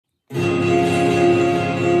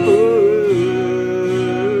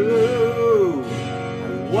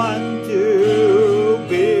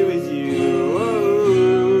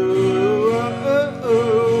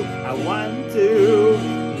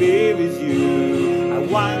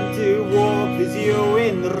with you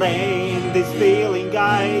in the rain. This feeling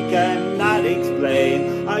I cannot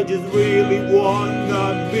explain. I just really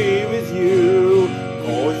wanna be with you,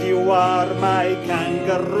 'cause you are my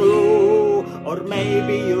kangaroo. Or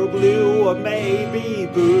maybe you're blue, or maybe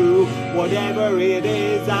blue. Whatever it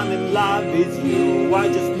is, I'm in love with you. I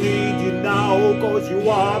just need you now, 'cause you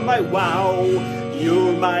are my wow.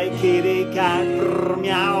 You're my kitty cat,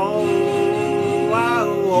 meow. Wow.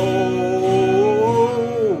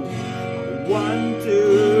 I want to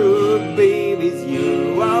be with you.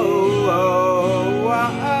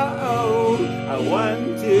 I want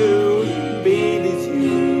to be with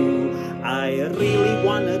you. I really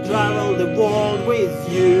wanna travel the world with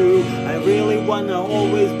you. I really wanna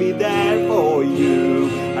always be there for you.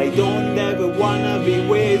 I don't ever wanna be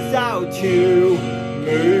without you.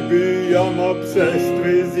 Maybe I'm obsessed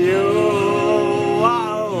with you. I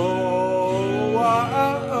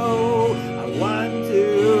want to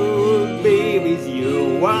be with you.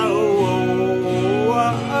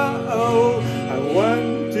 I want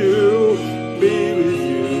to be with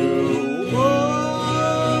you.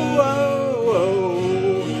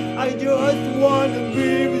 I just want to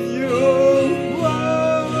be with you.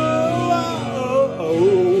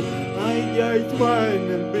 I just want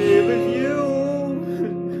to be with you.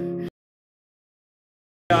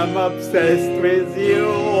 I'm obsessed with you.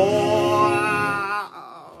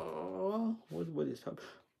 What is up?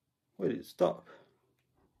 Where did it stop?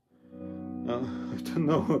 I don't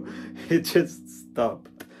know. It just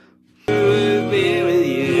stopped. To be with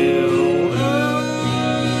you.